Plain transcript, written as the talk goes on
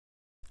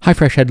Hi,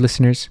 Fresh Ed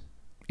listeners.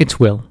 It's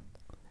Will.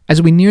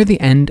 As we near the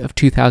end of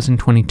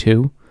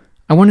 2022,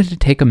 I wanted to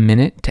take a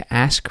minute to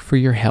ask for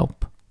your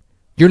help.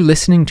 You're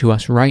listening to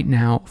us right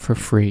now for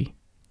free.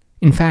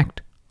 In fact,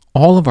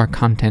 all of our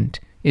content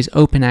is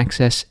open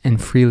access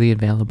and freely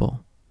available.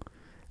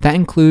 That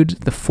includes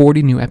the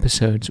 40 new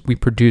episodes we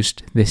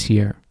produced this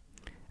year,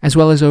 as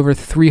well as over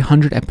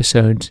 300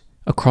 episodes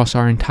across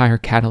our entire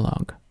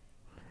catalog.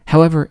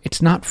 However,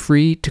 it's not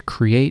free to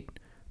create,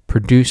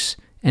 produce,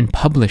 and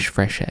publish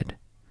Fresh Ed.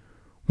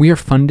 We are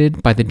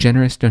funded by the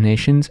generous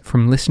donations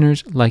from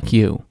listeners like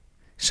you.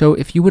 So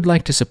if you would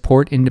like to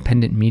support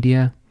independent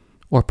media,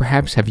 or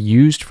perhaps have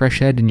used Fresh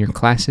Ed in your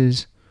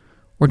classes,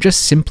 or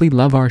just simply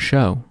love our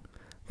show,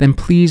 then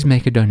please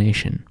make a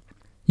donation.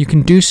 You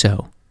can do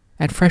so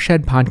at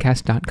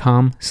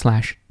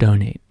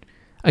freshedpodcast.com/donate.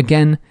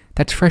 Again,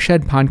 that's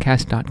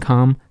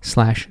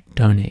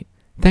freshedpodcast.com/donate.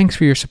 Thanks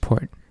for your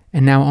support.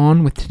 And now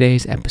on with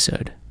today's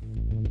episode.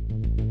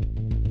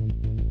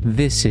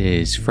 This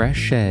is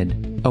Fresh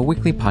Ed, a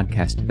weekly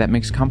podcast that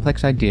makes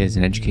complex ideas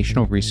in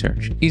educational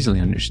research easily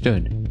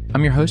understood.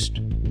 I'm your host,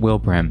 Will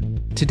Brehm.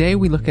 Today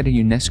we look at a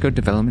UNESCO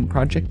development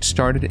project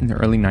started in the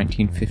early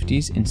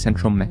 1950s in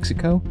central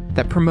Mexico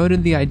that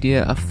promoted the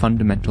idea of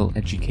fundamental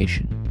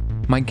education.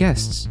 My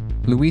guests,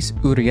 Luis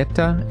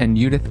Urrieta and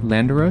Judith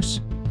Landeros,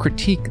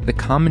 critique the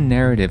common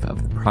narrative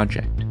of the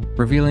project,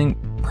 revealing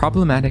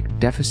problematic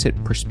deficit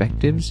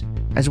perspectives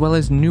as well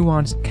as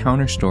nuanced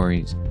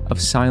counterstories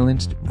of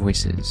silenced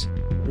voices.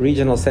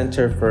 Regional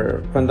Center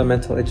for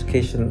Fundamental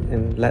Education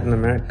in Latin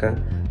America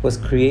was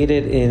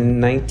created in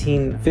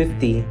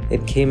 1950.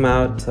 It came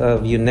out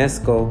of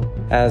UNESCO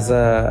as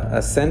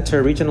a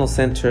regional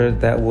center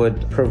that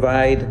would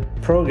provide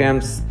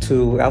programs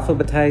to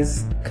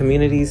alphabetize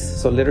communities,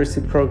 so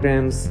literacy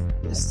programs.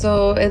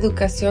 So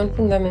Educación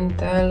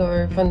Fundamental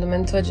or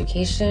Fundamental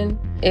Education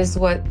is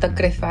what the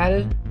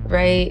CREFAL,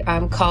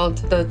 called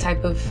the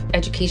type of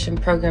education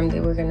program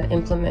they were going to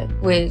implement,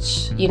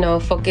 which,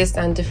 focused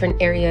on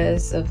different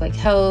areas of like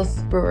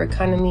health, rural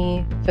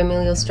economy,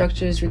 familial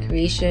structures,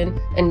 recreation,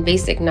 and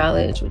basic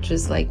knowledge, which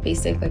was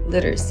basic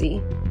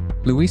literacy.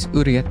 Luis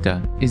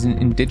Urrieta is an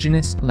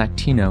indigenous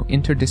Latino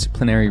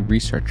interdisciplinary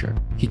researcher.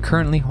 He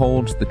currently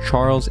holds the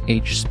Charles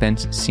H.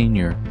 Spence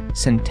Sr.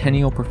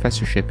 Centennial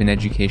Professorship in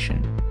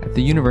Education at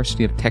the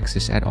University of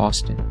Texas at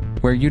Austin,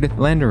 where Judith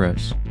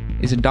Landeros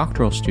is a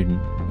doctoral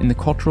student in the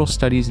Cultural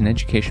Studies and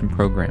Education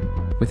program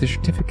with a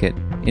certificate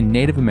in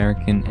Native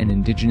American and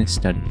Indigenous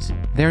Studies.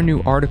 Their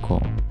new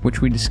article, which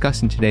we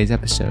discuss in today's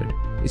episode,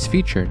 is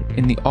featured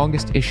in the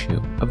August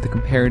issue of the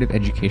Comparative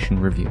Education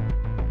Review.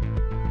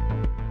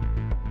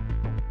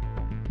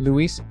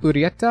 Luis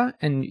Urrieta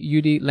and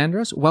Judith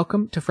Landeros,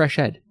 welcome to Fresh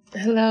Ed.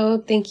 Hello,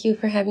 thank you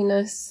for having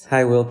us.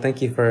 Hi, Will. Thank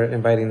you for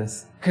inviting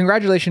us.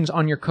 Congratulations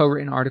on your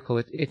co-written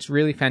article. It's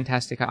really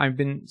fantastic. I've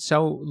been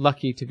so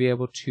lucky to be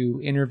able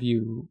to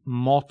interview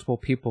multiple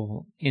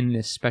people in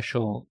this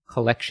special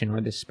collection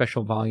or this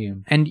special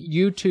volume. And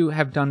you two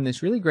have done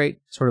this really great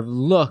sort of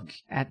look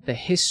at the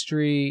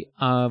history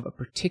of a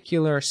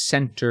particular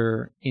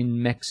center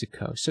in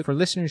Mexico. So for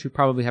listeners who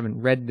probably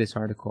haven't read this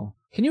article,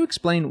 can you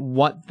explain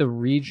what the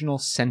Regional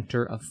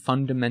Center of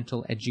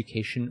Fundamental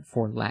Education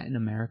for Latin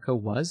America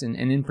was, and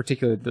in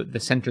particular the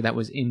center that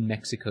was in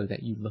Mexico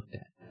that you looked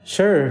at?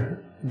 Sure.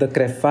 The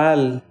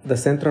CREFAL, the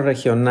Centro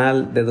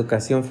Regional de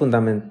Educación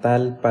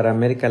Fundamental para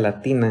América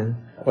Latina,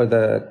 or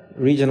the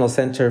Regional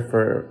Center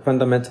for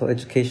Fundamental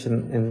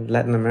Education in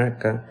Latin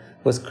America,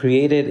 was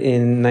created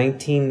in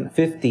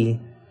 1950.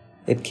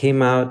 It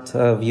came out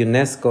of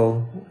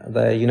UNESCO,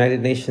 the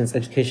United Nations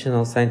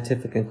Educational,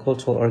 Scientific, and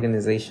Cultural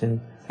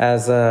Organization,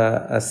 as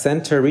a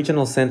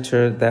regional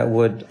center that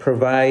would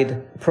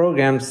provide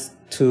programs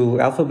to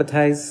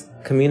alphabetize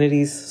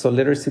communities, so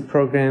literacy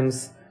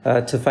programs,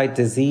 to fight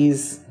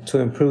disease, to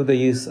improve the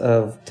use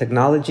of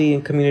technology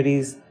in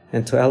communities,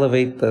 and to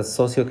elevate the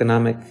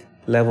socioeconomic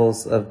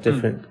levels of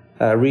different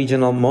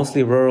regional,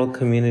 mostly rural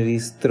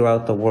communities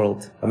throughout the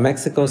world.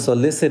 Mexico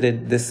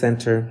solicited this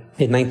center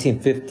in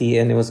 1950,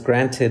 and it was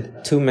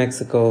granted to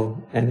Mexico,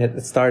 and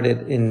it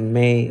started in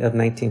May of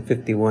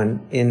 1951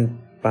 in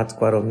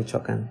Pátzcuaro,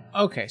 Michoacán.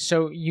 Okay,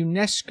 so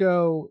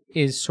UNESCO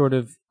is sort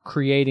of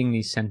creating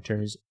these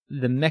centers.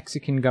 The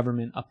Mexican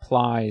government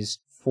applies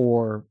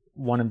for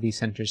one of these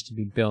centers to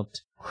be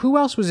built. Who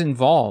else was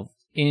involved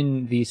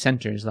in these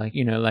centers?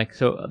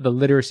 So the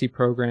literacy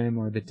program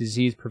or the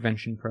disease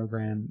prevention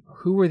program,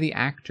 who were the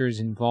actors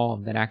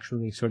involved that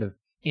actually sort of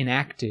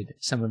enacted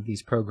some of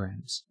these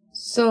programs?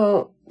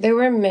 So there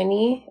were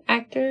many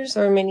actors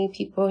or many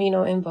people,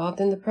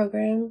 involved in the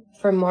program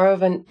from more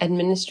of an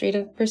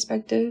administrative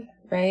perspective,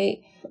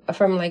 right?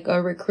 From a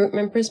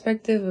recruitment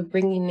perspective of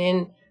bringing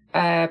in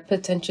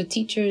potential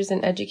teachers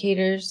and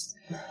educators,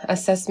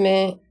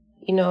 assessment,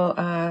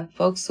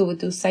 folks who would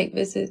do site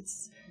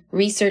visits,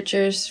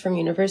 researchers from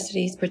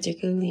universities,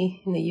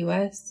 particularly in the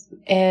U.S.,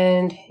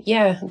 and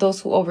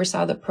those who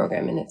oversaw the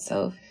program in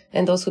itself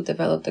and those who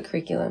developed the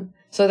curriculum.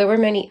 So there were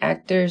many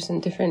actors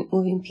and different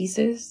moving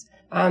pieces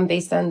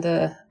based on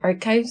the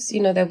archives,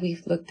 that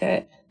we've looked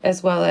at,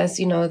 as well as,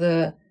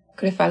 the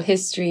CREFAL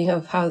history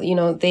of how,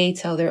 they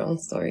tell their own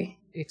story.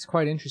 It's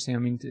quite interesting. I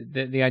mean,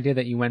 the idea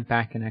that you went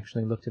back and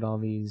actually looked at all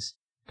these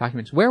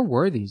documents. Where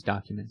were these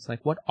documents?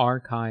 Like, what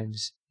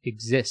archives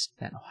exist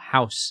that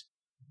house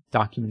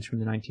documents from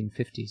the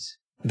 1950s?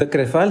 The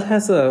CREFAL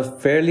has a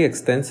fairly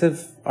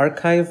extensive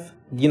archive.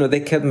 They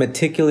kept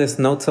meticulous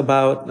notes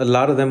about. A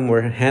lot of them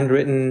were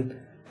handwritten.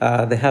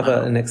 They have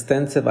an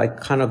extensive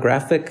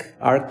iconographic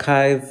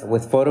archive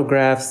with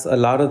photographs, a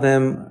lot of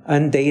them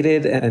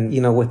undated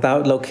and,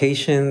 without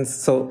locations.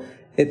 So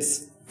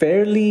it's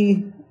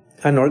fairly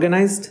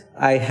unorganized.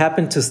 I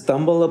happened to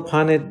stumble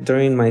upon it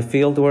during my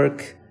field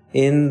work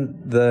in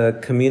the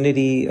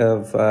community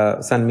of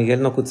San Miguel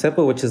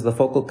Nocutzepo, which is the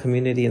focal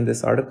community in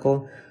this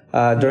article.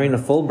 During a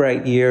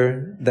Fulbright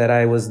year that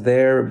I was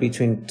there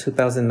between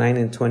 2009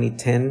 and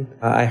 2010,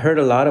 I heard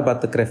a lot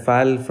about the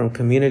CREFAL from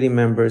community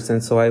members.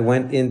 And so I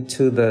went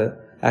into the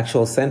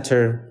actual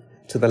center,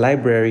 to the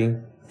library,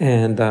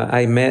 and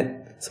I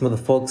met some of the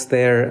folks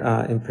there,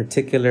 in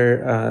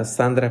particular,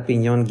 Sandra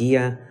Piñón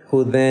Guia,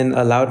 who then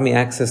allowed me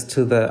access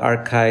to the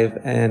archive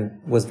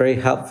and was very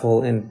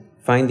helpful in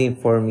finding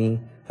for me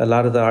a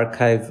lot of the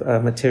archive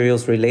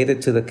materials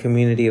related to the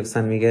community of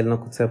San Miguel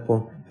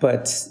Nocutzepo.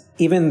 But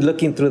even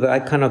looking through the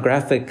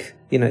iconographic,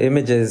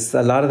 images,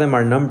 a lot of them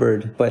are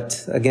numbered.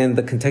 But again,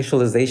 the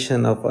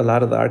contextualization of a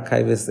lot of the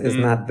archive is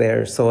not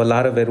there. So a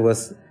lot of it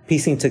was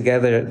piecing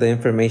together the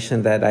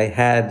information that I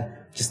had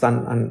just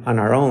on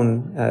our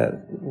own,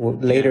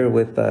 later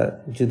with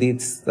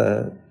Judith's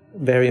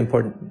very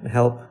important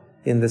help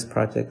in this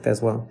project as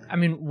well. I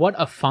mean, what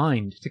a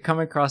find to come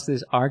across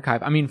this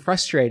archive. I mean,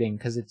 frustrating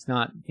because it's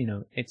not,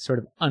 it's sort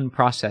of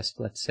unprocessed,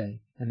 let's say,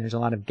 and there's a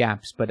lot of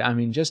gaps, but I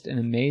mean, just an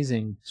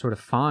amazing sort of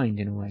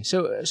find in a way.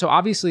 So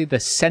obviously the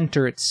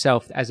center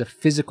itself as a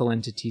physical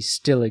entity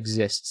still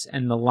exists,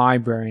 and the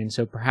library, and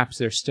so perhaps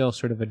there's still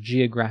sort of a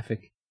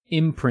geographic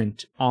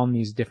imprint on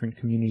these different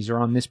communities or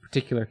on this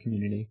particular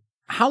community.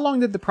 How long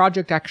did the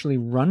project actually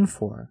run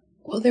for?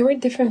 Well, there were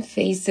different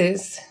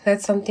phases.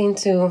 That's something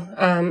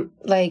to,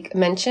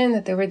 mention,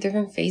 that there were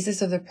different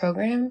phases of the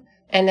program.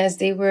 And as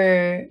they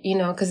were,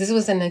 because this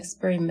was an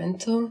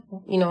experimental,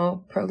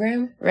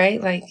 program,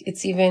 right? Like,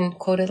 it's even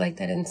quoted like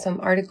that in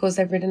some articles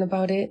I've written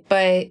about it.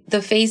 But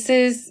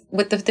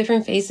with the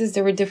different phases,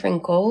 there were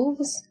different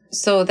goals.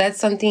 So that's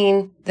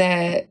something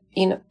that,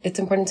 it's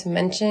important to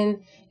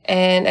mention.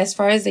 And as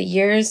far as the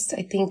years,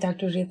 I think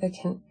Dr. Rita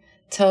can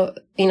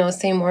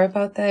say more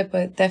about that,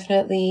 but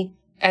definitely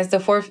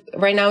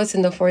right now it's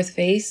in the fourth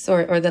phase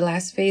or the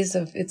last phase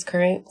of its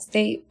current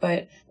state.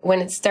 But when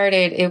it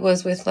started, it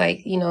was with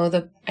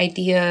the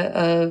idea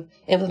of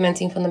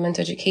implementing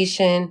fundamental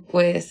education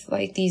with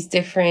these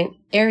different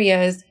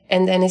areas.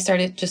 And then it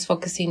started just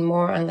focusing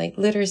more on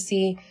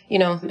literacy,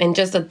 and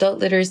just adult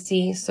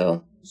literacy.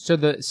 So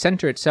the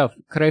center itself,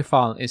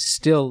 CREFAL, is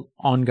still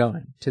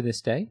ongoing to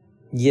this day?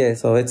 Yeah,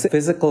 so it's a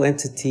physical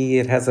entity.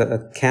 It has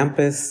a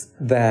campus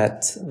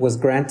that was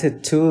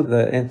granted to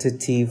the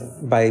entity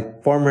by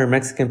former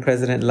Mexican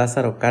President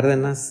Lázaro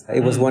Cárdenas.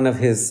 It was one of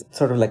his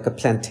sort of like a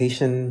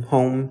plantation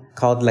home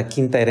called La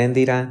Quinta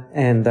Heréndira.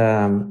 And,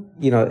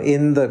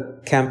 in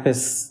the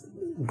campus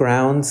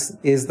grounds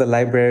is the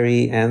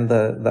library and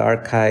the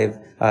archive.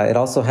 It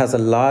also has a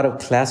lot of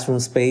classroom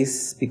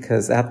space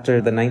because after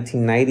the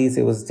 1990s,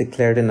 it was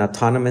declared an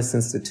autonomous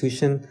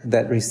institution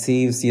that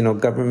receives,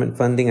 government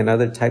funding and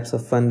other types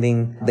of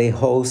funding. They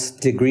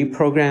host degree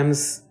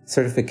programs,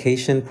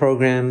 certification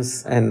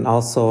programs, and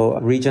also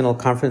regional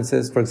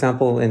conferences. For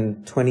example,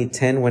 in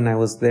 2010, when I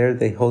was there,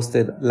 they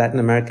hosted Latin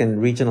American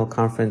Regional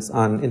Conference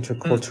on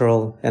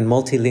Intercultural and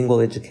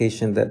Multilingual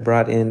Education that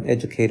brought in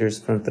educators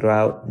from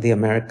throughout the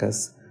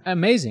Americas.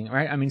 Amazing,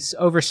 right? I mean, it's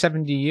over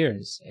 70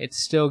 years. It's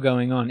still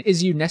going on.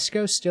 Is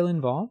UNESCO still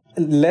involved?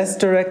 Less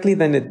directly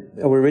than it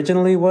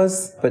originally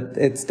was, but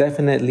it's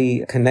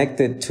definitely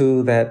connected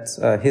to that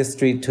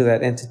history, to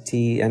that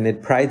entity, and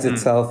it prides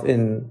itself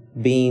in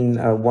being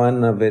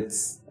one of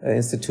its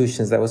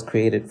institutions that was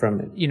created from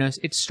it.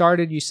 It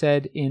started, you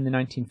said, in the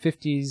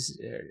 1950s,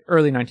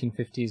 early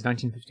 1950s,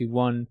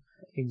 1951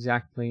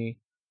 exactly.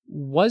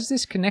 Was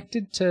this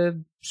connected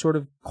to sort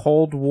of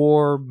Cold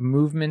War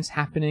movements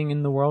happening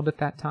in the world at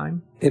that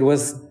time? It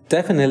was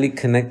definitely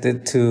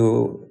connected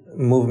to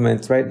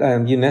movements, right?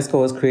 UNESCO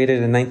was created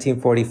in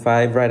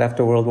 1945, right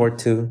after World War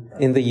II,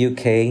 in the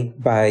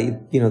UK by,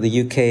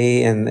 the UK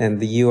and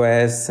the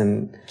US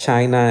and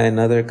China and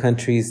other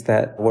countries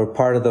that were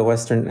part of the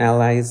Western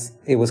Allies.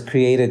 It was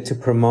created to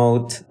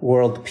promote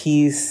world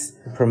peace,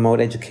 promote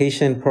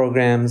education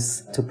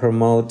programs, to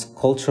promote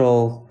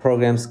cultural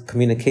programs,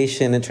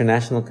 communication,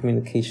 international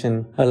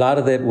communication. A lot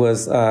of it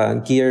was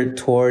geared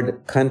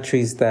toward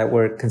countries that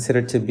were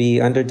considered to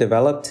be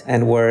underdeveloped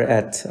and were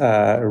at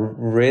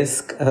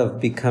risk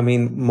of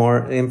becoming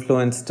more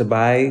influenced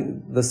by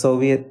the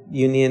Soviet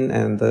Union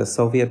and the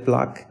Soviet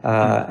bloc.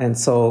 And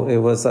so it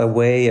was a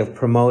way of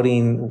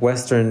promoting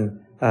Western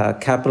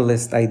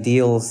capitalist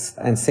ideals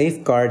and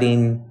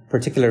safeguarding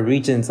particular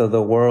regions of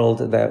the world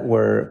that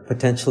were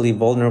potentially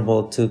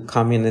vulnerable to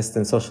communist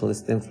and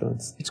socialist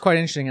influence. It's quite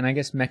interesting, and I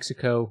guess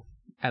Mexico,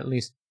 at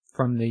least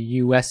from the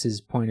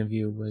US's point of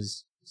view,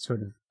 was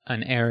sort of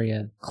an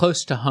area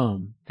close to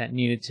home that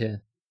needed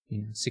to,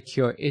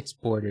 secure its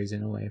borders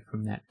in a way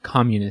from that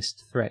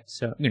communist threat.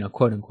 So,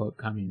 quote unquote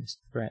communist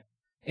threat.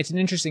 It's an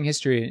interesting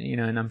history,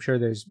 and I'm sure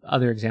there's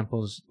other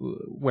examples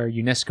where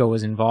UNESCO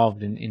was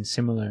involved in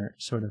similar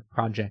sort of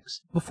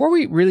projects. Before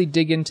we really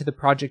dig into the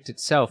project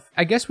itself,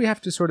 I guess we have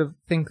to sort of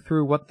think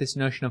through what this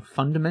notion of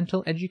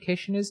fundamental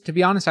education is. To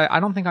be honest, I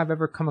don't think I've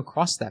ever come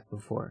across that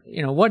before.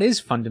 What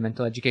is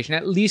fundamental education,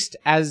 at least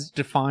as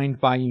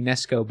defined by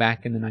UNESCO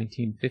back in the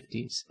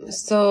 1950s?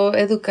 So,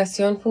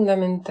 educación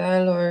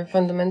fundamental or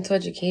fundamental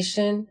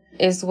education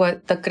is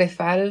what the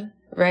CREFAL,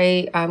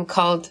 right,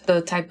 called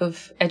the type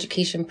of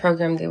education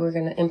program they were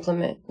going to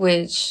implement,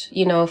 which,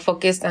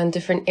 focused on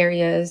different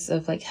areas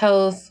of like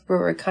health,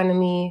 rural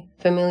economy,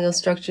 familial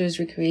structures,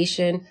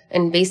 recreation,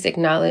 and basic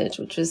knowledge,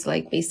 which was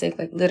like basic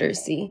like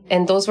literacy.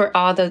 And those were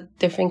all the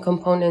different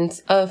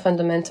components of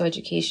fundamental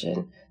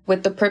education,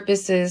 with the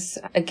purposes,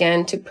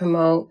 again, to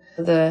promote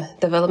the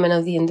development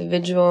of the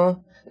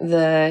individual,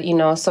 the,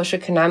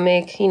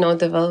 socioeconomic,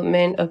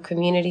 development of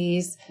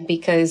communities,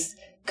 because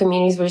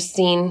communities were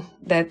seeing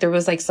that there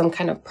was like some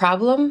kind of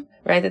problem,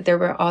 right? That there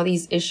were all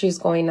these issues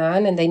going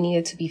on and they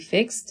needed to be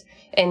fixed.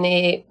 And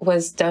it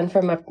was done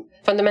from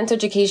fundamental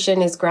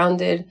education is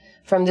grounded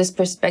from this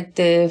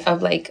perspective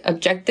of like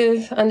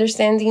objective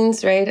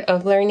understandings, right,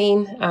 of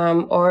learning,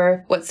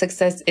 or what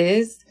success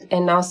is.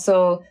 And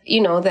also,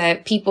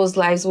 that people's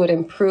lives would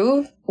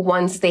improve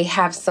once they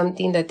have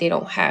something that they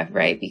don't have,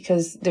 right?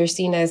 Because they're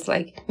seen as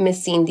like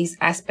missing these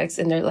aspects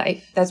in their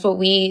life. That's what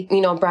we,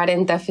 brought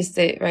in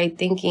deficit, right?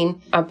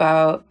 Thinking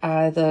about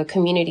the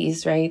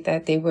communities, right,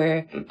 that they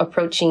were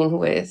approaching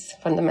with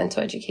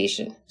fundamental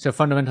education. So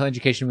fundamental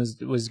education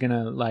was going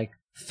to like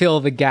fill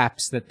the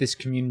gaps that this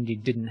community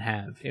didn't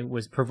have. It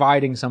was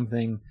providing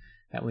something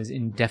that was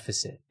in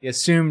deficit. The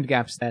assumed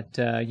gaps that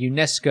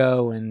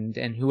UNESCO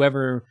and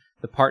whoever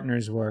the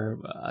partners were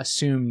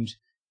assumed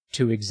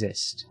to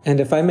exist.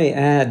 And if I may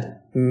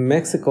add,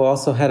 Mexico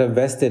also had a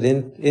vested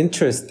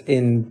interest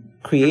in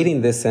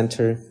creating this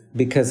center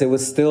because it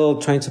was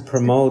still trying to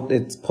promote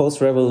its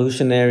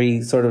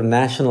post-revolutionary sort of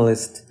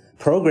nationalist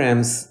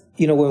programs.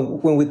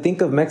 When we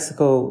think of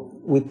Mexico,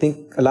 we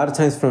think a lot of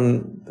times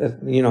from,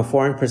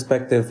 foreign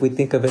perspective, we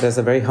think of it as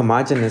a very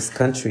homogenous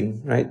country,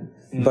 right?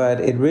 Mm-hmm. But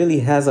it really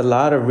has a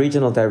lot of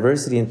regional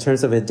diversity in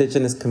terms of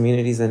indigenous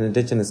communities and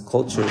indigenous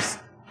cultures.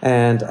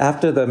 And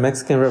after the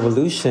Mexican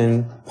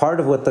Revolution,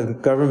 part of what the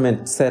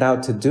government set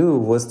out to do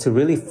was to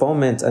really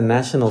foment a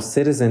national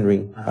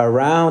citizenry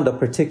around a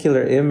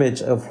particular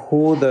image of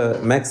who the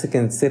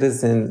Mexican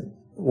citizen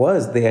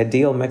was, the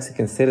ideal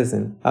Mexican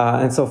citizen.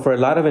 And so for a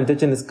lot of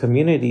indigenous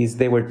communities,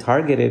 they were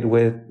targeted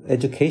with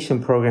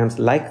education programs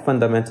like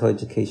fundamental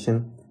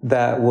education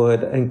that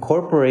would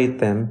incorporate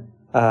them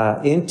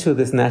into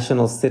this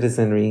national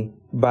citizenry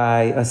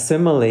by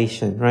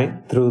assimilation, right?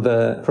 Through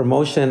the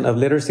promotion of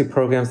literacy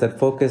programs that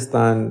focused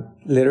on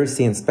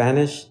literacy in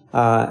Spanish,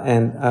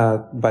 and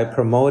by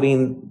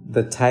promoting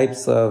the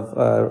types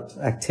of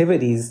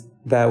activities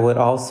that would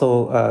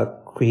also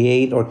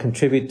create or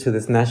contribute to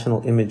this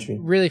national imagery.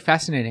 Really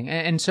fascinating.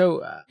 And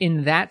so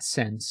in that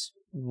sense,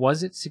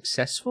 was it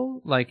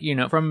successful? Like,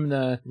 from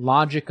the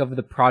logic of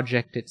the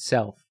project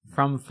itself,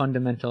 from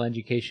fundamental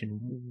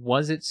education,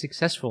 was it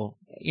successful?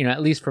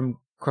 At least from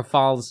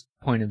CREFAL's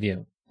point of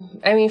view.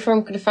 I mean,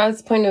 from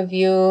CREFAL's point of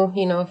view,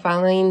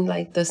 following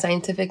like the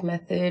scientific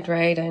method,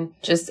 right? And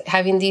just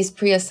having these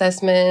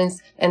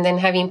pre-assessments and then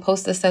having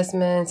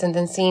post-assessments and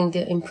then seeing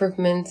the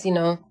improvements,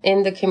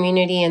 in the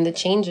community and the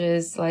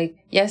changes, like,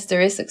 yes, there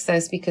is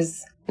success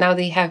because now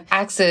they have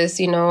access,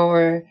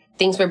 or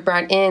things were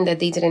brought in that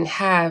they didn't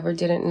have or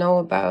didn't know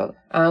about,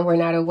 were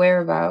not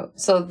aware about.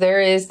 So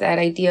there is that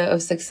idea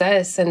of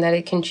success and that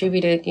it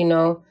contributed,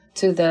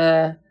 to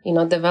the,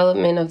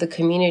 development of the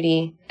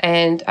community.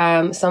 And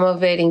some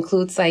of it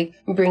includes like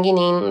bringing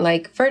in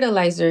like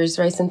fertilizers,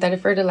 right?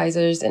 Synthetic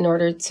fertilizers in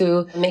order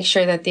to make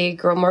sure that they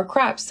grow more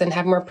crops and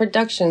have more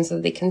production so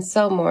they can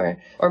sell more,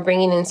 or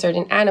bringing in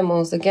certain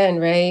animals again,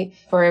 right?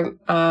 For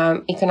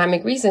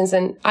economic reasons.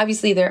 And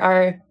obviously there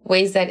are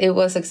ways that it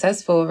was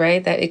successful,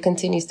 right? That it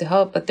continues to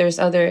help, but there's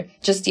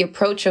just the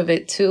approach of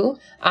it too.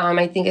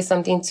 I think it's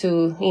something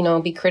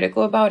to, be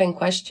critical about and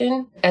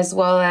question, as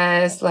well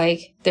as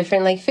like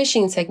different like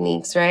fishing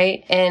techniques,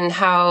 right? And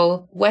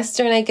how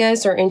Western, I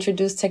guess, or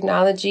introduced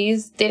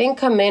technologies didn't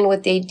come in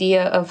with the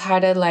idea of how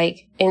to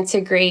like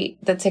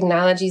integrate the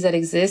technologies that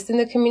exist in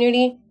the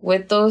community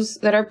with those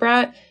that are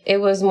brought. It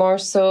was more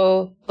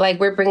so like,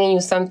 we're bringing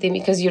you something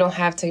because you don't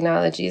have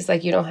technologies,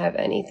 like you don't have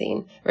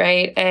anything,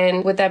 right?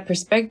 And with that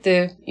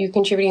perspective, you're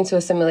contributing to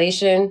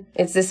assimilation.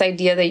 It's this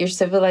idea that you're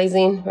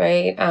civilizing,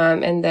 right?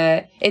 And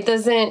that it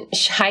doesn't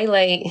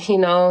highlight,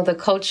 the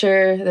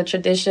culture, the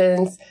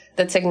traditions,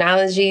 the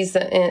technologies,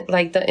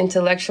 like the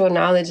intellectual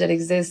knowledge that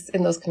exists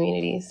in those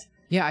communities.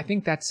 Yeah, I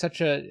think that's such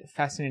a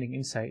fascinating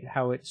insight,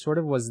 how it sort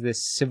of was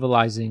this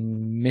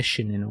civilizing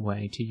mission in a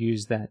way, to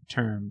use that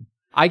term.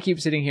 I keep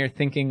sitting here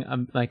thinking,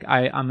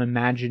 I'm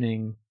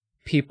imagining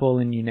people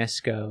in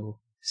UNESCO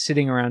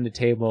sitting around a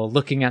table,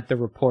 looking at the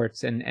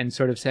reports and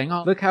sort of saying,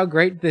 oh, look how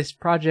great this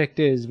project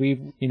is.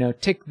 We've,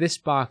 ticked this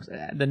box,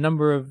 the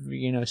number of,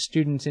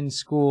 students in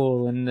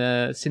school and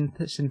the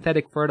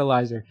synthetic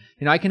fertilizer.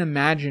 I can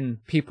imagine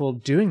people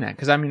doing that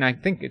because, I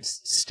think it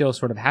still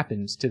sort of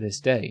happens to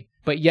this day.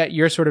 But yet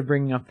you're sort of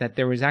bringing up that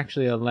there was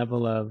actually a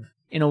level of,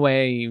 in a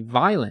way,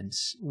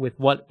 violence with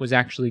what was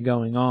actually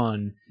going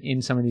on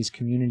in some of these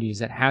communities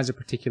that has a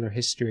particular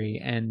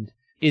history and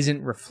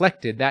isn't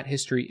reflected. That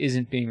history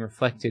isn't being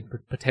reflected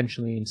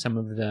potentially in some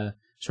of the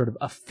sort of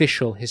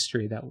official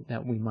history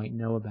that we might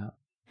know about.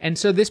 And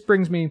so this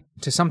brings me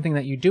to something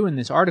that you do in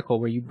this article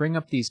where you bring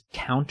up these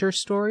counter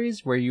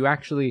stories where you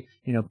actually,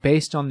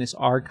 based on this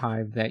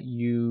archive that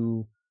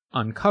you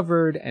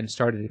uncovered and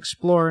started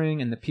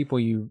exploring and the people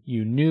you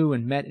knew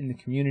and met in the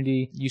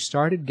community, you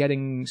started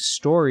getting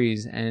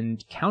stories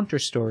and counter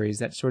stories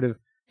that sort of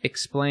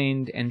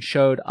explained and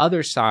showed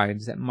other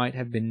sides that might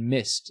have been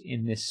missed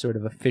in this sort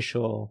of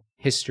official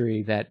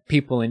history that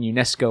people in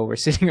UNESCO were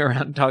sitting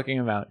around talking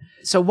about.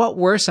 So what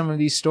were some of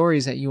these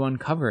stories that you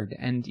uncovered?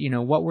 And,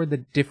 what were the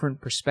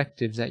different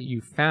perspectives that you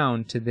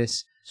found to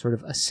this sort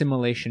of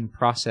assimilation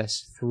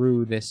process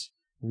through this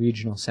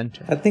regional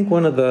center? I think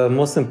one of the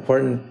most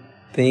important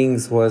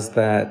things was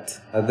that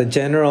the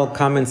general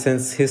common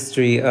sense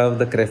history of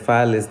the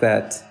CREFAL is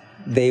that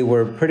they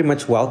were pretty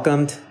much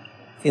welcomed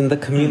in the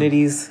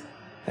communities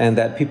and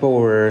that people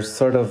were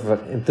sort of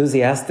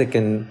enthusiastic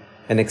and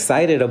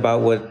excited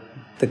about what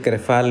the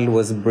CREFAL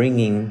was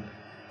bringing.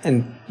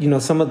 And,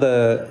 some of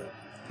the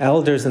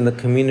elders in the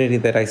community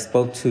that I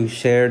spoke to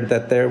shared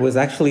that there was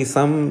actually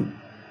some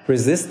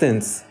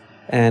resistance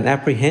and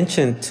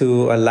apprehension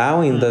to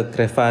allowing the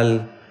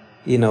CREFAL,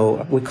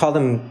 we call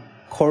them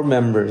core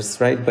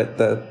members, right? But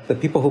the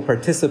people who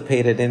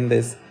participated in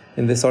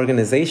this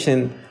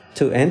organization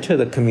to enter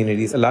the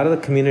communities. A lot of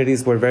the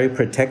communities were very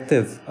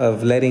protective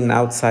of letting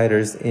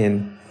outsiders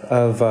in,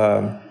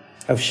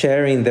 of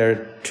sharing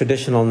their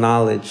traditional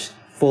knowledge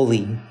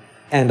fully,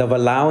 and of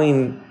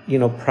allowing,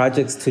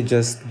 projects to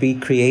just be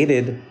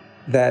created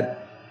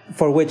that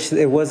for which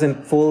it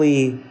wasn't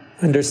fully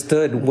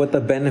understood what the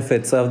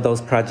benefits of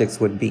those projects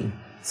would be.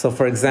 So,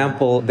 for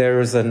example, there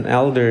was an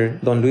elder,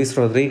 Don Luis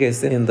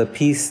Rodriguez, in the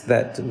piece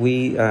that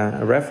we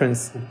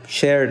referenced,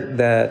 shared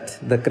that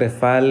the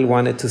CREFAL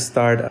wanted to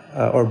start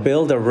or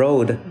build a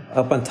road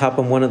up on top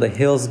of one of the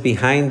hills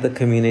behind the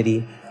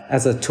community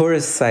as a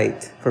tourist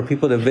site for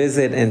people to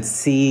visit and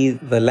see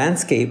the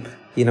landscape,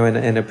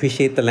 and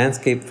appreciate the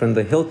landscape from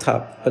the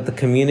hilltop. But the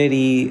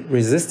community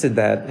resisted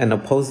that and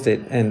opposed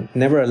it and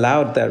never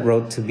allowed that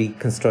road to be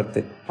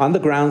constructed on the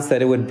grounds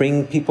that it would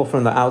bring people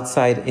from the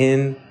outside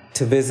in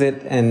to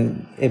visit,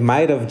 and it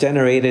might have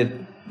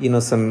generated,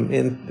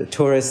 some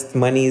tourist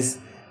monies,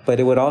 but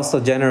it would also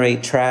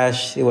generate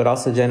trash. It would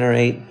also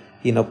generate,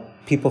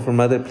 people from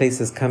other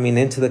places coming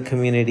into the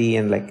community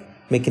and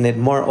making it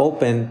more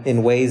open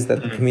in ways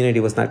that the community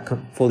was not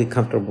fully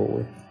comfortable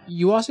with.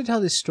 You also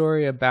tell this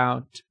story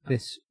about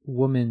this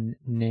woman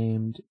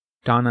named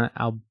Donna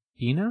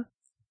Albina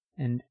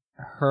and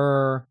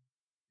her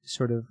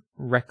sort of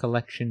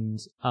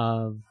recollections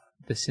of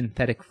the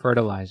synthetic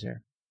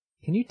fertilizer.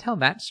 Can you tell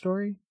that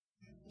story?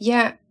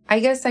 Yeah, I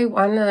guess I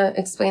want to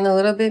explain a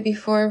little bit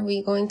before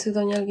we go into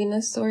Doña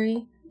Albina's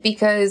story.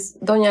 Because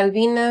Doña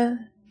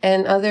Albina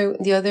and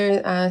the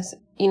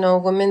other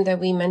women that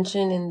we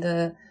mentioned in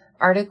the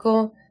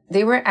article,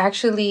 they were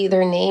actually,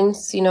 their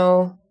names,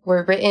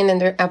 were written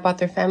and about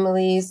their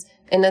families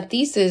in a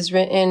thesis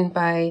written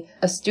by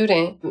a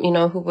student,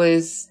 who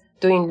was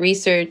doing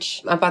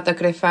research about the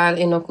CREFAL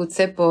in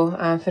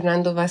Ocotepeque,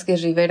 Fernando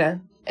Vázquez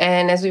Rivera.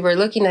 And as we were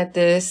looking at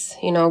this,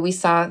 we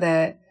saw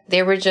that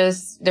there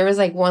was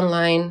one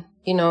line,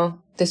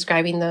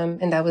 describing them,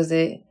 and that was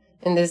it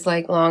in this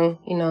long,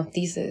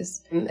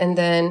 thesis. And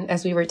then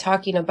as we were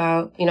talking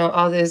about,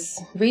 all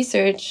this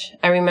research,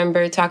 I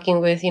remember talking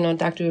with,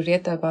 Dr.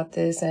 Urrieta about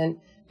this, and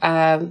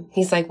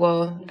he's like,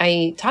 well,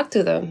 I talked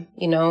to them,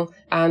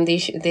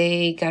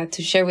 they got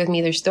to share with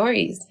me their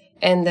stories.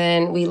 And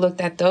then we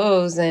looked at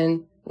those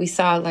and we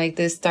saw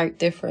this stark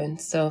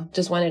difference. So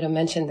just wanted to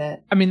mention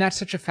that. I mean, that's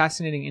such a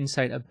fascinating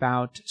insight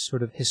about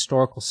sort of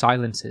historical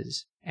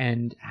silences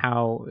and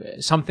how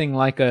something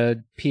like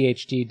a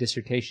PhD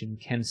dissertation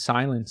can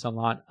silence a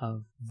lot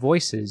of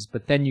voices,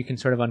 but then you can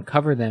sort of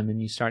uncover them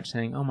and you start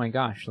saying, oh my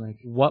gosh,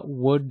 what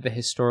would the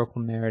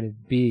historical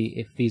narrative be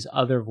if these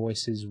other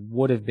voices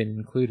would have been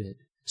included?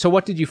 So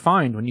what did you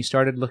find when you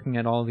started looking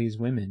at all these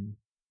women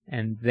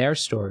and their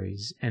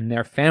stories and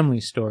their family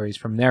stories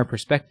from their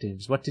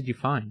perspectives? What did you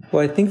find?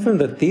 Well, I think from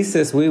the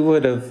thesis, we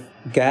would have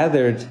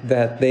gathered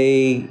that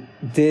they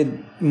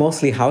did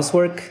mostly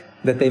housework,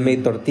 that they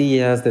made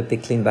tortillas, that they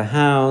cleaned the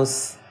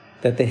house,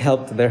 that they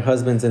helped their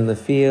husbands in the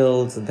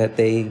fields, that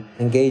they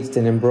engaged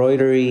in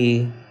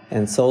embroidery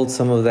and sold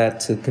some of that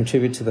to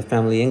contribute to the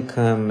family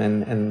income,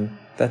 and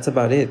that's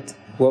about it.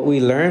 What we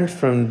learned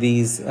from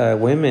these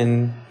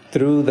women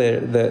through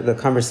the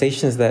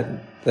conversations that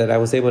I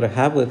was able to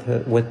have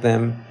with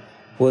them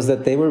was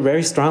that they were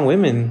very strong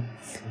women,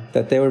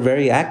 that they were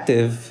very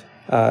active,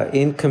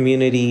 in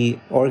community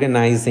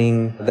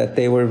organizing, that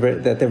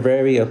they're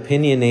very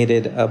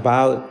opinionated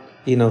about,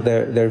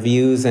 their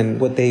views and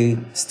what they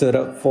stood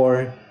up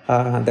for,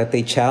 that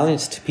they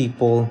challenged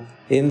people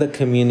in the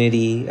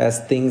community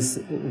as things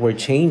were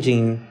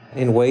changing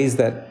in ways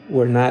that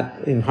were not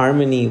in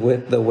harmony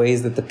with the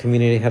ways that the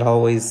community had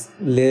always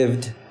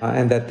lived,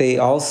 and that they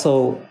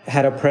also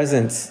had a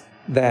presence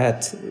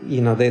that,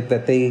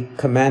 that they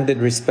commanded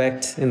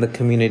respect in the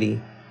community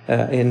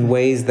in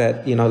ways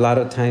that, a lot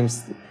of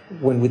times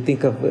when we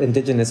think of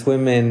Indigenous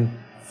women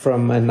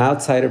from an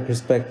outsider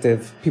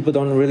perspective, people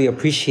don't really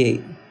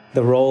appreciate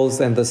the roles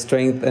and the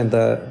strength and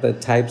the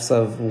types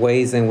of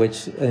ways in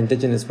which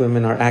Indigenous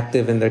women are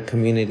active in their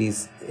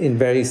communities in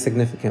very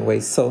significant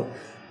ways. So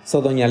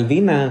Doña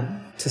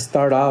Albina, to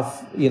start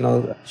off,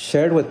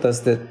 shared with us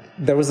that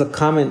there was a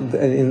comment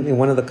in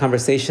one of the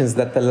conversations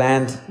that the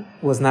land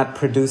was not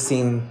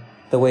producing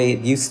the way it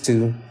used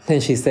to.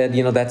 And she said,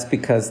 that's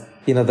because,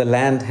 the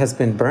land has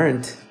been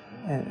burnt.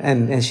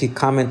 And she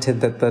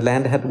commented that the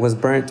land was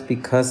burnt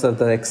because of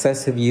the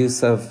excessive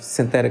use of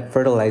synthetic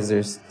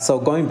fertilizers. So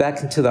going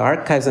back into the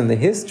archives and the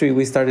history,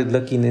 we started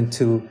looking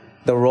into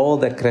the role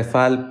that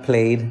CREFAL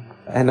played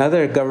and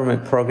other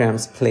government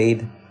programs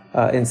played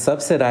in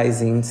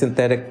subsidizing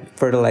synthetic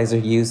fertilizer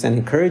use and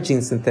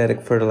encouraging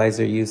synthetic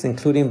fertilizer use,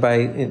 including by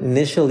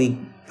initially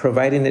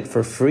providing it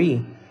for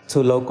free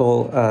to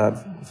local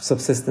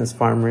subsistence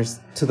farmers,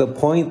 to the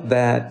point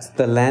that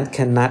the land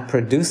cannot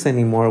produce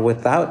anymore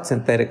without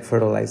synthetic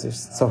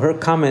fertilizers. So her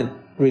comment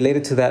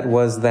related to that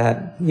was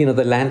that,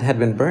 the land had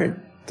been burnt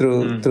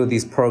through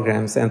these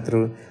programs and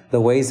through the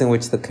ways in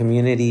which the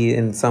community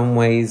in some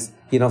ways,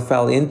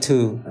 fell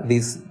into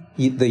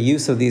the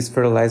use of these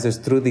fertilizers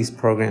through these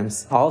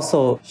programs.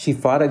 Also, she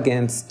fought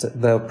against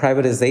the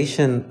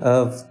privatization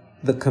of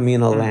the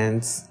communal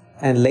lands,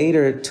 and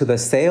later to the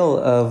sale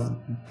of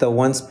the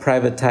once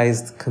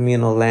privatized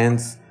communal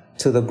lands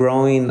to the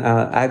growing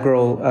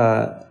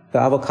the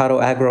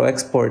avocado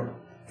agro-export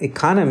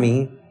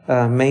economy,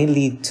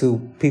 mainly to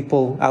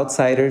people,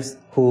 outsiders,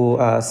 who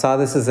saw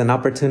this as an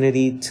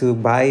opportunity to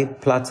buy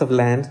plots of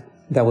land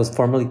that was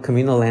formerly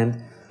communal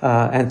land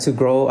and to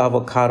grow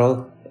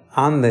avocado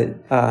on it.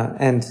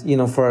 And,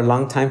 for a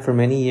long time, for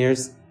many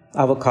years,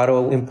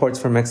 avocado imports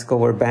from Mexico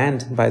were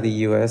banned by the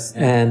U.S.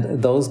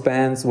 And those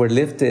bans were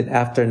lifted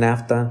after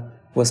NAFTA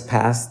was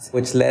passed,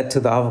 which led to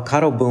the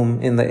avocado boom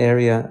in the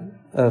area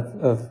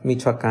of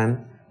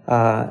Michoacan,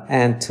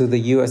 and to the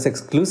U.S.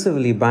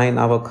 exclusively buying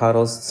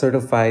avocados,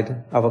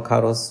 certified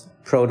avocados,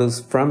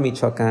 produce from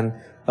Michoacan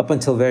up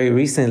until very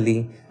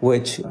recently,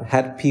 which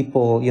had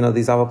people,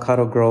 these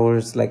avocado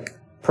growers,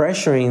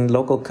 pressuring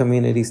local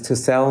communities to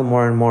sell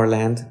more and more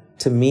land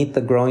to meet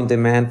the growing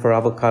demand for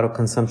avocado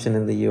consumption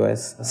in the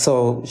U.S.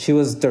 So she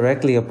was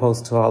directly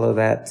opposed to all of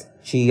that.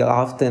 She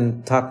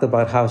often talked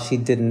about how she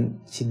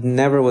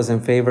never was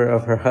in favor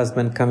of her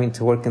husband coming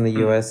to work in the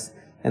U.S.,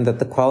 and that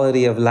the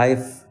quality of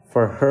life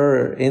for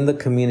her in the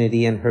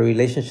community and her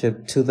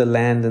relationship to the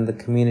land and the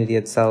community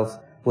itself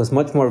was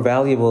much more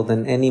valuable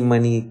than any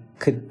money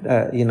could,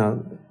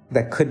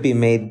 that could be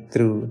made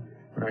through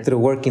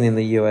working in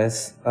the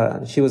U.S.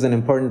 She was an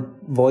important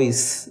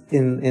voice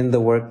in the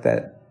work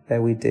that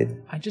we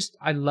did.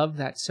 I love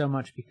that so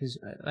much, because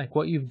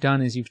what you've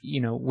done is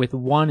with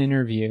one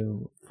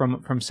interview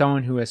from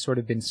someone who has sort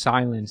of been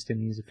silenced in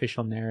these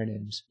official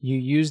narratives, you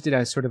used it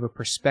as sort of a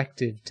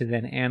perspective to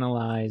then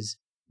analyze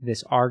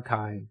this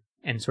archive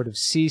and sort of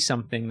see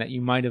something that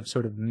you might have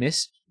sort of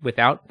missed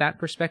without that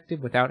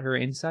perspective, without her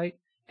insight,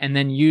 and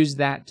then use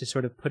that to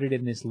sort of put it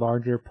in this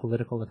larger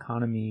political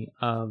economy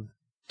of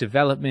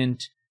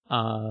development,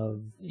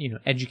 of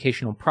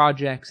educational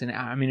projects. And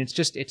I mean,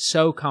 it's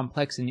so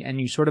complex,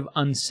 and you sort of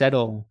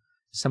unsettle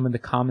some of the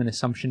common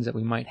assumptions that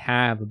we might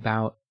have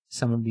about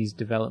some of these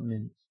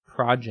development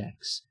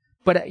projects.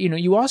 But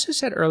you also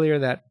said earlier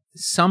that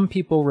some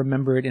people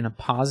remember it in a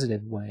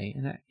positive way,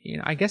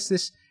 and I guess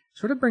this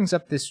sort of brings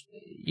up this,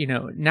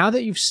 now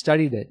that you've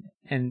studied it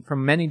and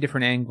from many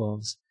different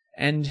angles,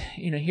 and,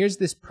 here's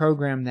this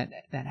program that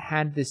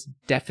had this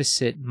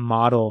deficit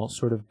model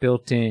sort of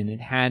built in.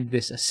 It had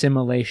this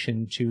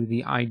assimilation to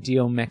the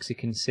ideal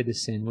Mexican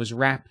citizen, was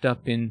wrapped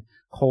up in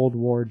Cold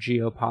War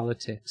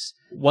geopolitics,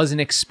 was an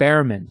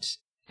experiment,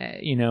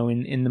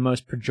 in the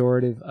most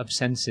pejorative of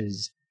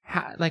senses.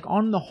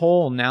 On the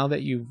whole, now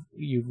that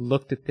you've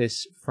looked at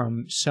this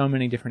from so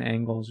many different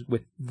angles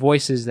with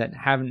voices that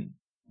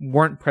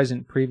weren't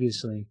present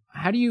previously,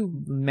 how do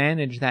you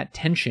manage that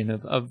tension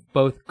of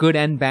both good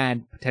and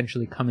bad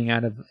potentially coming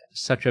out of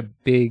such a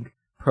big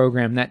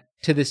program that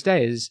to this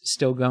day is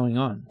still going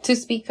on? To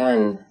speak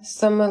on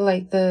some of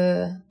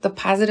the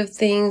positive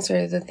things,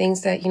 or the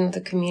things that,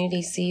 the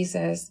community sees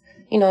as,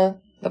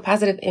 the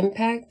positive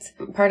impact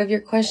part of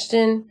your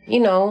question,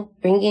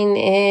 bringing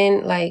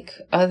in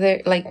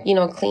other,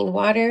 clean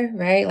water,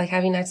 right?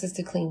 Having access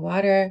to clean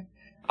water.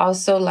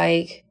 Also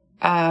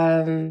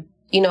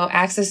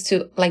access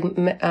to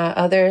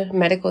other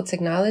medical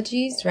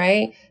technologies,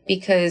 right?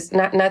 Because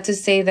not to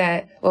say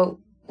that,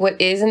 what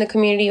is in the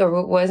community or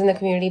what was in the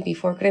community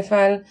before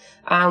CREFAL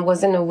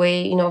wasn't a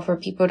way, you know, for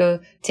people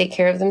to take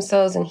care of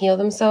themselves and heal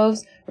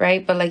themselves,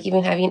 right? But like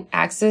even having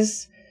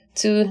access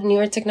to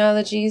newer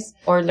technologies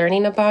or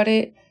learning about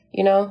it,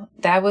 you know,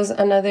 that was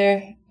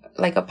another,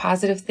 like a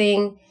positive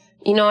thing.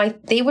 You know,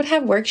 they would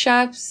have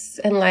workshops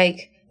and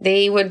like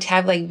they would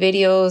have like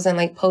videos and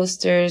like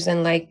posters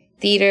and like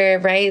theater,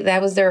 right?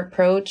 That was their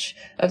approach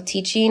of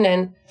teaching.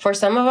 And for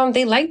some of them,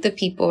 they liked the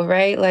people,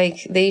 right?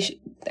 Like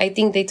I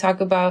think they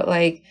talk about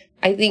like,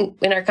 I think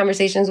in our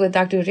conversations with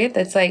Dr. Urrieta,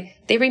 it's like,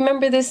 they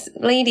remember this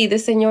lady,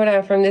 this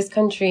señora from this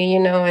country, you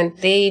know, and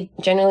they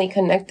generally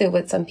connected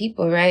with some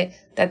people, right?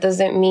 That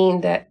doesn't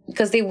mean that,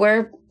 because they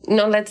were, you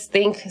know, let's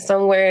think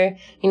somewhere,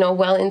 you know,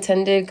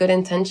 well-intended, good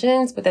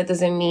intentions, but that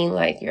doesn't mean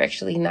like you're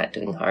actually not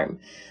doing harm.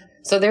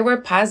 So there were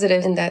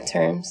positives in that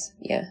terms.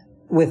 Yeah.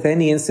 With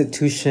any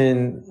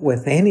institution,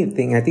 with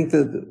anything, I think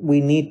that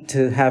we need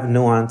to have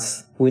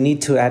nuance. We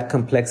need to add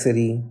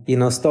complexity. You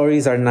know,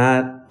 stories are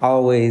not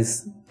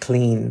always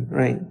clean,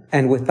 right?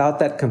 And without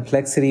that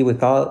complexity,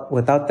 without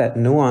that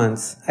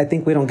nuance, I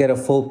think we don't get a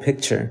full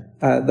picture.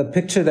 The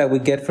picture that we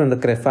get from the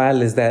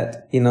CREFAL is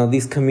that, you know,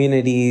 these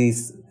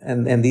communities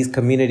and these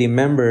community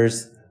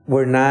members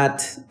were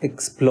not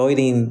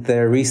exploiting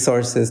their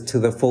resources to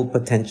the full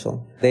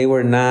potential. They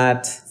were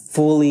not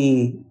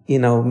fully, you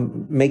know,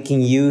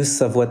 making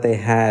use of what they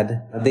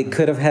had. They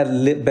could have had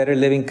better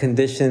living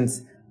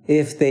conditions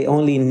if they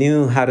only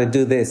knew how to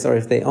do this or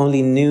if they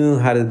only knew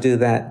how to do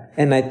that.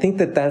 And I think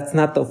that that's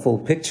not the full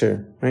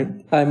picture, right?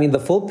 I mean, the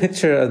full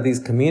picture of these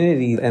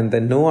communities and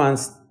the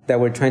nuance that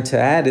we're trying to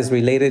add is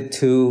related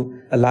to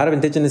a lot of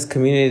indigenous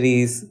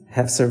communities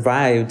have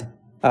survived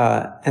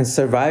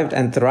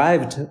and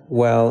thrived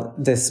well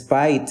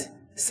despite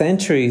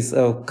centuries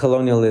of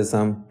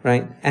colonialism,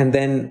 right? And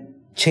then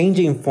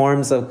changing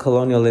forms of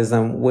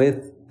colonialism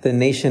with the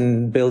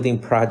nation building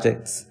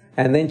projects,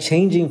 and then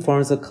changing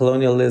forms of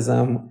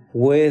colonialism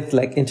with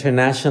like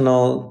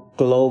international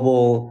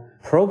global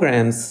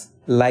programs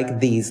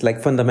like these,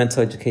 like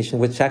fundamental education,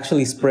 which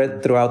actually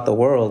spread throughout the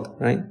world,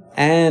 right?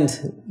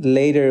 And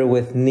later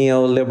with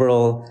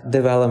neoliberal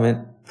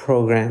development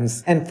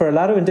programs. And for a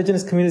lot of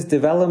indigenous communities,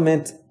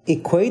 development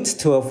equates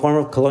to a form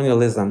of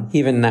colonialism,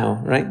 even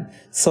now, right?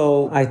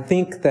 So I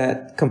think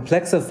that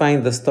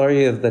complexifying the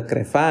story of the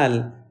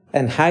CREFAL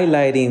and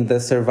highlighting the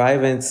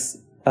survivance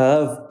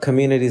of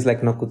communities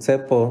like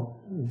Nocutzepo,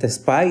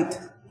 despite,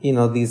 you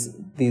know,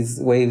 these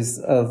waves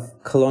of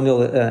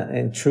colonial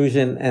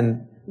intrusion,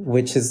 and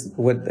which is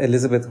what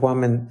Elizabeth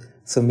Huaman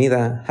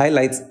Sumida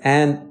highlights,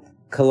 and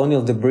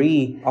colonial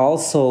debris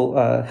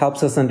also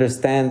helps us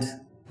understand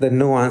the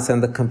nuance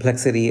and the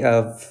complexity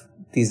of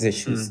these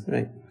issues,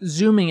 right?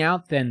 Zooming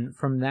out then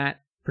from that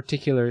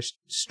particular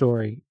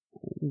story,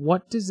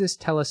 what does this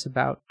tell us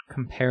about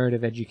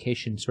comparative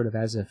education sort of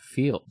as a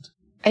field?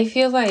 I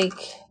feel like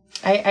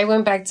I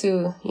went back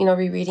to, you know,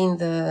 rereading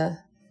the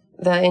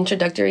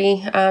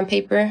introductory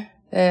paper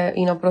that,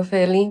 you know,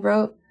 Profe Eli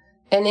wrote.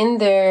 And in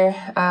there,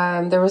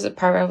 there was a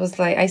part where I was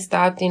like, I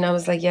stopped and I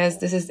was like, yes,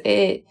 this is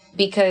it.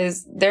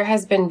 Because there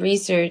has been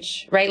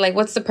research, right? Like,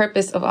 what's the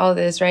purpose of all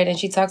this, right? And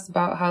she talks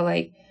about how,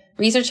 like,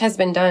 research has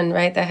been done,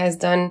 right? That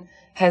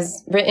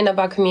has written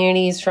about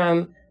communities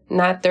from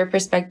not their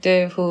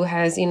perspective, who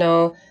has, you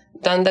know,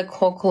 done the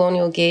whole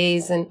colonial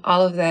gaze and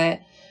all of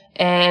that.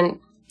 And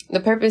the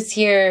purpose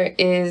here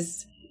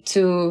is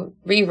to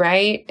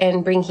rewrite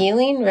and bring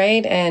healing,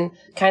 right? And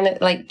kind of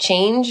like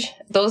change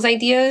those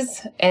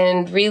ideas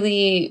and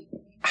really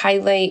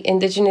highlight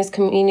indigenous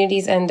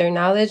communities and their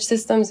knowledge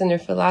systems and their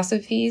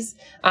philosophies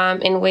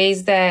in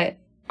ways that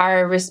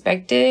are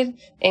respected,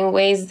 in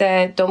ways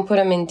that don't put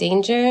them in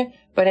danger,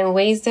 but in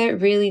ways that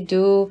really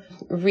do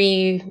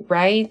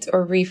rewrite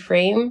or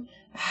reframe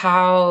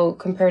how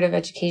comparative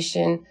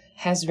education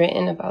has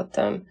written about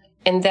them.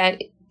 And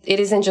that it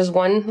isn't just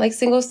one like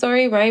single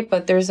story, right?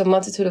 But there's a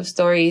multitude of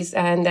stories,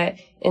 and that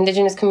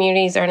indigenous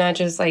communities are not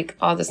just like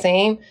all the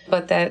same,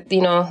 but that,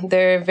 you know,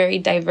 they're very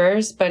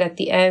diverse. But at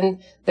the end,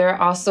 there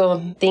are also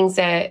things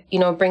that, you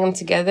know, bring them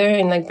together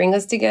and like bring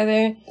us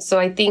together. So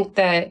I think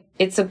that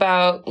it's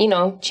about, you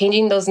know,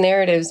 changing those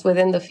narratives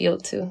within the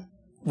field too.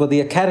 Well, the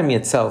academy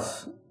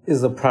itself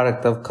is a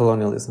product of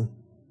colonialism.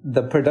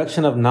 The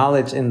production of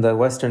knowledge in the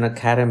Western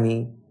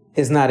academy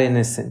is not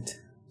innocent.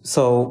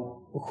 So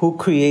who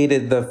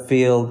created the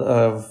field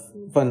of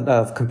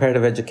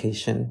comparative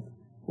education?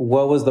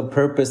 What was the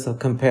purpose of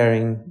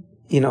comparing?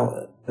 You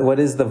know, what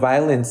is the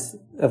violence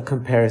of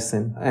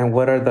comparison, and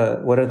what are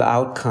the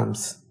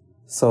outcomes?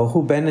 So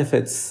who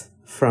benefits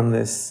from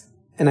this?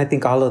 And I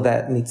think all of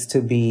that needs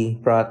to be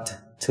brought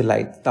to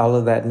light. All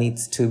of that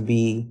needs to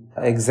be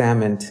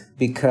examined,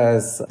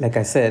 because, like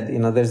I said, you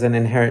know, there's an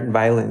inherent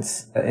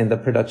violence in the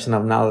production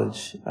of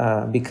knowledge,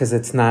 because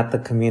it's not the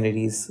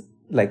communities,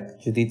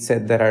 like Judith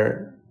said, that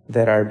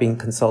are being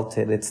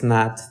consulted. It's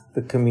not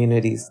the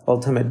community's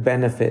ultimate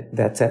benefit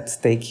that's at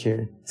stake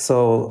here.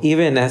 So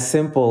even as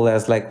simple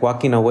as like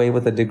walking away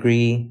with a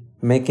degree,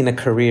 making a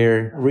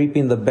career,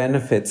 reaping the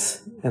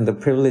benefits and the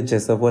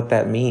privileges of what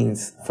that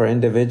means for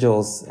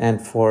individuals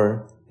and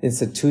for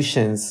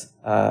institutions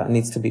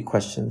needs to be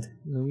questioned.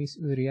 Luis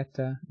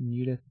Urrieta and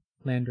Judith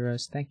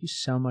Landeros, thank you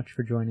so much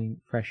for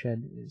joining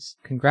FreshEd.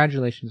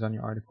 Congratulations on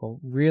your article.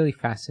 Really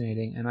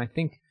fascinating, and I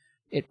think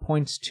it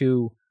points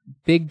to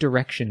big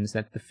directions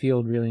that the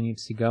field really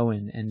needs to go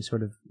in and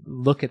sort of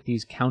look at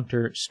these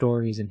counter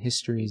stories and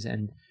histories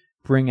and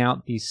bring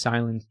out these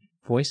silent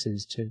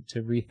voices to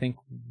rethink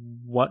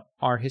what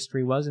our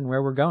history was and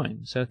where we're going.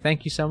 So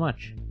thank you so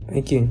much.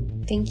 Thank you.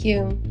 Thank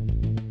you.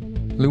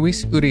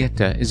 Luis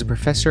Urrieta is a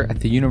professor at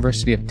the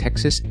University of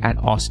Texas at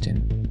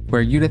Austin,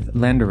 where Judith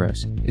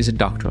Landeros is a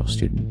doctoral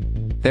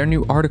student. Their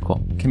new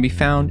article can be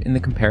found in the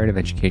Comparative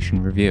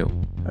Education Review.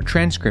 A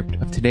transcript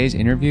of today's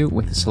interview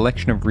with a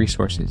selection of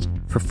resources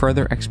for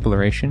further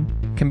exploration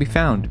can be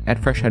found at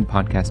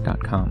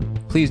freshedpodcast.com.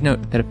 Please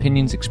note that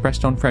opinions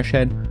expressed on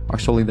FreshEd are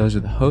solely those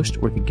of the host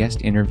or the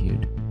guest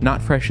interviewed,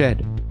 not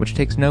FreshEd, which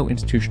takes no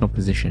institutional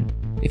position.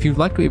 If you've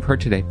liked what you've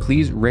heard today,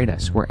 please rate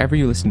us wherever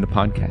you listen to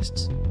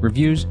podcasts.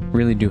 Reviews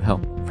really do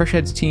help.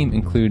 FreshEd's team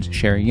includes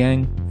Sherry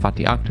Yang,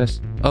 Fatih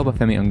Akhtas,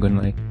 Obafemi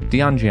Ongunle,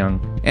 Dian Jiang,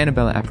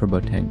 Annabella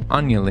Afroboteng,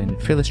 Anya Lin,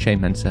 Phyllis Che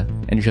Mensa,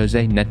 and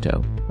Jose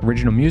Neto.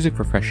 Original music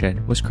for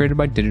FreshEd was created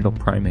by Digital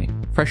Primate.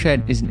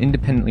 FreshEd is an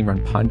independently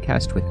run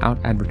podcast without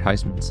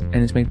advertisements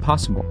and is made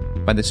possible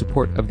by the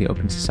support of the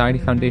Open Society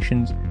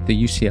Foundations,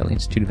 the UCL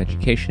Institute of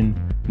Education,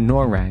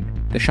 NORAG,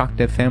 the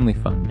ShockDev Family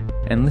Fund,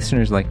 and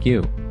listeners like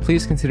you.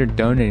 Please consider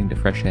donating to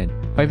FreshEd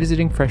by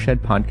visiting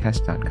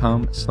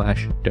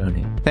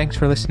freshedpodcast.com/donate. Thanks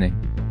for listening.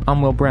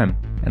 I'm Will Brehm,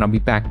 and I'll be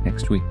back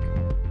next week.